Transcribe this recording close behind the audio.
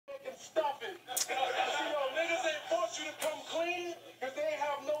you to come clean because they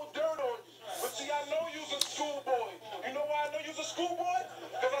have no dirt on you. But see, I know you's a schoolboy. You know why I know you's a schoolboy?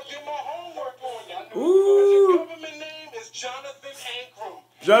 Because I did my homework on you. Because your government name is Jonathan Ankrum.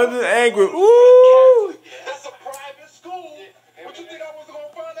 Jonathan Ankrum. Ooh. That's a private school. What you think I wasn't going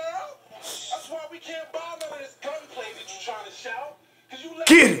to find that out? That's why we can't buy none of this gunplay that you're trying to shout. Because you let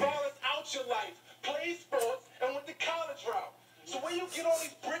violence out your life, play sports, and went the college route. So where you get all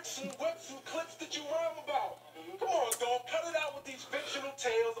these bricks and whips and clips that you rhyme about? Come on, dog. Cut it out with these fictional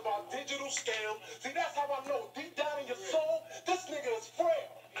tales about digital scales. See, that's how I know. Deep down in your soul, this nigga is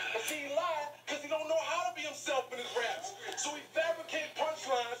frail. And see, he lied because he don't know how to be himself in his raps. So he fabricate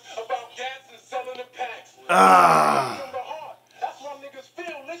punchlines about gas and selling the packs. From the heart. That's why niggas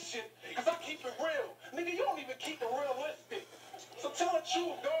feel this shit. Because I keep it real. Nigga, you don't even keep it realistic. So tell the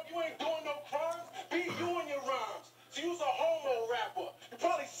truth, dog. You ain't doing no crimes. Be you in your rhymes. So you's a homo rapper. You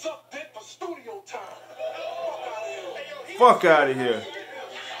probably suck dick for studio time. Fuck out of here.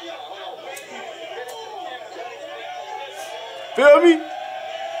 Feel me?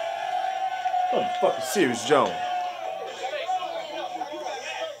 Motherfucking Serious Jones.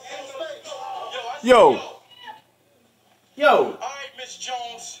 Yo. Alright, Miss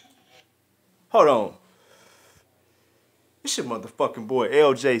Jones. Hold on. This your motherfucking boy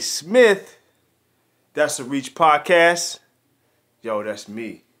LJ Smith. That's a Reach podcast. Yo, that's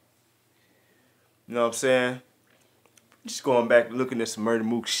me. You know what I'm saying? Just going back and looking at some Murda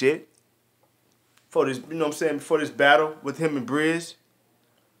Mook shit. For this, you know what I'm saying, before this battle with him and Brizz.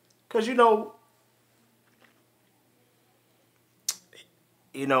 Cause you know,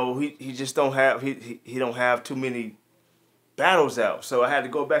 he just don't have he don't have too many battles out. So I had to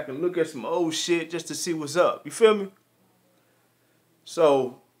go back and look at some old shit just to see what's up. You feel me?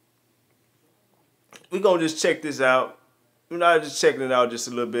 So we gonna just check this out. We're not just checking it out just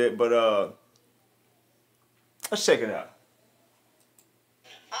a little bit, but let's check it out.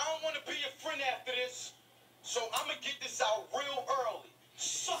 I don't want to be your friend after this, so I'm gonna get this out real early.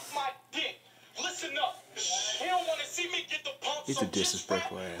 Suck my dick. Listen up. He don't want to see me get the pump. He's a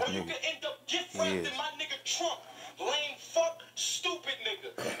disrespectful ass nigga. You can end up gift wrapped in my nigga trunk. Lame fuck, stupid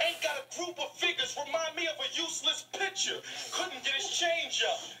nigga. Ain't got a group of figures. Remind me of a useless picture. Couldn't get his change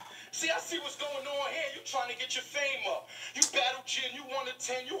up. See, I see what's going on here. You trying to get your fame up. You battle Jin, you won a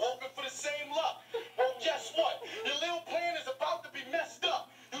 10, you hoping for the same luck. Well, guess what? Your little plan is about to be messed up.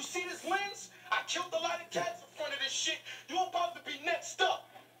 You see this lens? I killed a lot of cats in front of this shit. You about to be next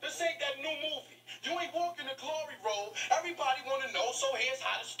up. This ain't that new movie. You ain't walking the glory road. Everybody want to know, so here's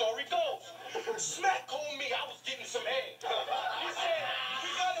how the story goes. Smack told me I was getting some head. He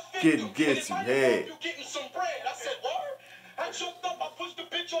said, you gotta get some head. You getting some bread. I said, word? I jumped up, I pushed the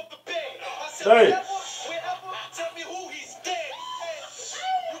bitch off the bed. I said, wherever, tell me who he's dead.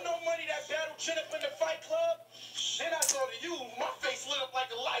 You know money that battle chin up in the fight club? Then I thought of you, my face lit up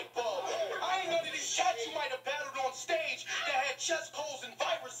like a light bulb. I ain't none of these cats you might have battled on stage that had chest colds and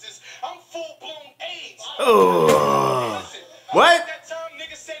viruses. I'm full-blown AIDS. Listen, what? That time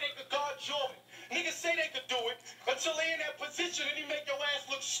niggas say they could guard Jordan. Niggas say they could do it until they in that position and he make your ass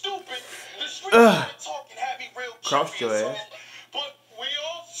look stupid. The street started talking, had me real crossed your ass. But we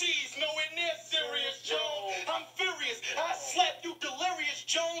all cheese, nowhere near serious, Jones. I'm furious. I slap you delirious,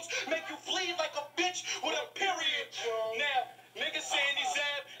 Jones. Make you bleed like a bitch with a period. Now, niggas saying he's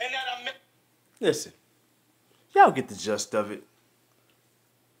sad and that I'm... Listen, y'all get the gist of it.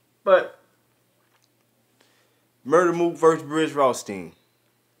 But Murda Mook vs Brizz rawsteen.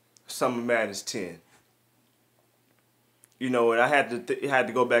 Summer Madness 10. You know, and I had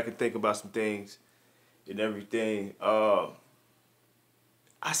to go back and think about some things and everything. I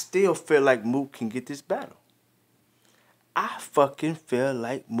still feel like Mook can get this battle. I fucking feel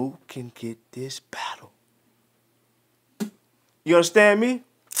like Mook can get this battle. You understand me?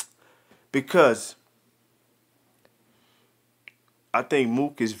 Because I think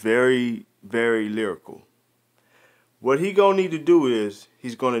Mook is very, very lyrical. What he gonna need to do is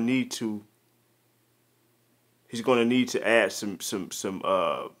he's gonna need to add some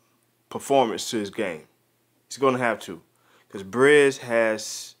performance to his game. He's gonna have to, because Brizz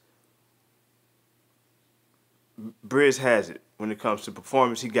has it when it comes to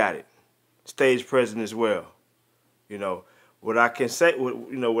performance. He got it. Stage presence as well. You know what I can say.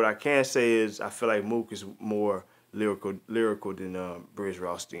 What I can say is I feel like Mook is more lyrical than Brizz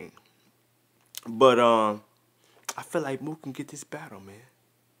rawsteen. But I feel like Mook can get this battle, man.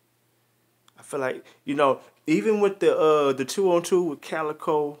 I feel like, even with the 2-on-2 with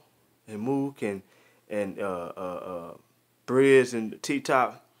Calico and Mook and Brizz and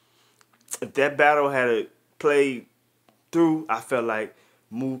T-Top, if that battle had played through, I felt like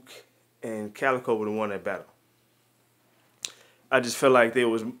Mook and Calico would have won that battle. I just felt like they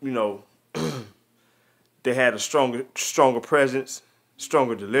was, you know, they had a stronger presence,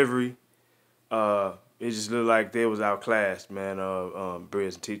 stronger delivery. It just looked like they was outclassed, man.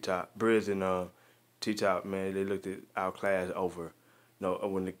 Brizz and T-Top, Brizz and T-Top, man, they looked at outclassed over, you know,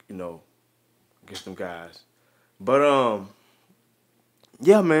 when the, you know, against them guys. But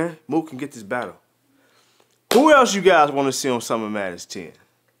yeah, man, Mook can get this battle. Who else you guys want to see on Summer Madness 10?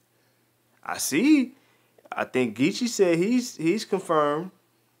 I see. I think Geechi said he's confirmed.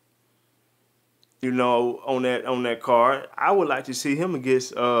 You know, on that card, I would like to see him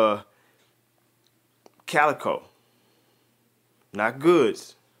against Calico. Not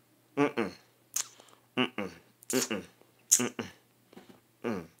Goods.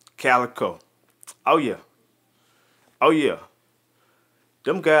 Calico. Oh yeah. Oh yeah.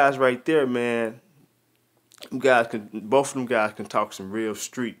 Them guys right there, man. Both of them guys can talk some real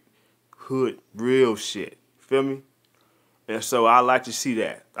street, hood, real shit. Feel me? And so I like to see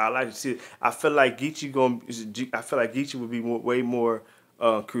that. I like to see it. I feel like Geechi would be way more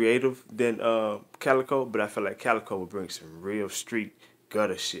creative than Calico, but I feel like Calico will bring some real street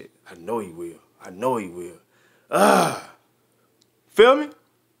gutter shit. I know he will. I know he will. Feel me?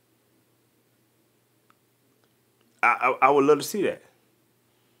 I would love to see that.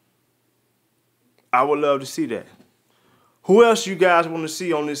 I would love to see that. Who else you guys want to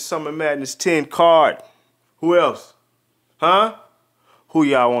see on this Summer Madness 10 card? Who else? Huh? Who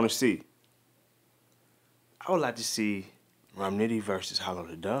y'all want to see? I would like to see Ramnitty versus Hollow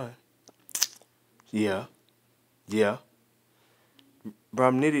the Don. Yeah. Yeah.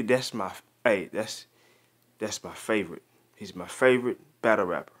 Ramnitty, that's my favorite. He's my favorite battle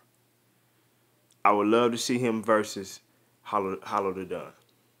rapper. I would love to see him versus Hollow the Don.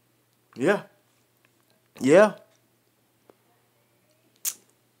 Yeah. Yeah.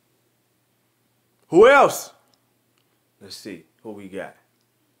 Who else? Let's see who we got.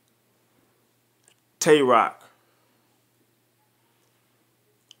 Tay-Rock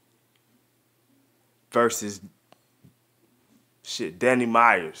versus Danny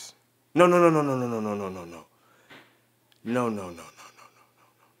Myers. No.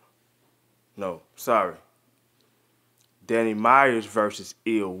 No, sorry. Danny Myers versus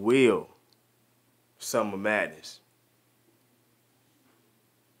Ill Will. Summer Madness.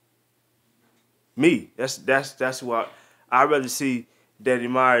 Me. That's what I'd rather see. Danny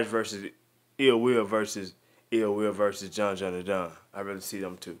Myers versus Ill Will versus John the Don. I'd rather see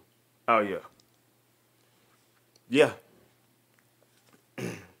them two. Oh yeah. Yeah.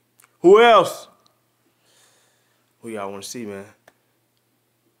 Who else? Who y'all want to see, man?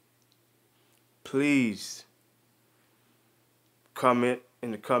 Please comment in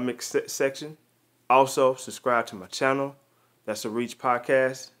the comment section. Also, subscribe to my channel. That's a Reach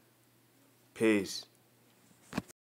Podcast. Peace.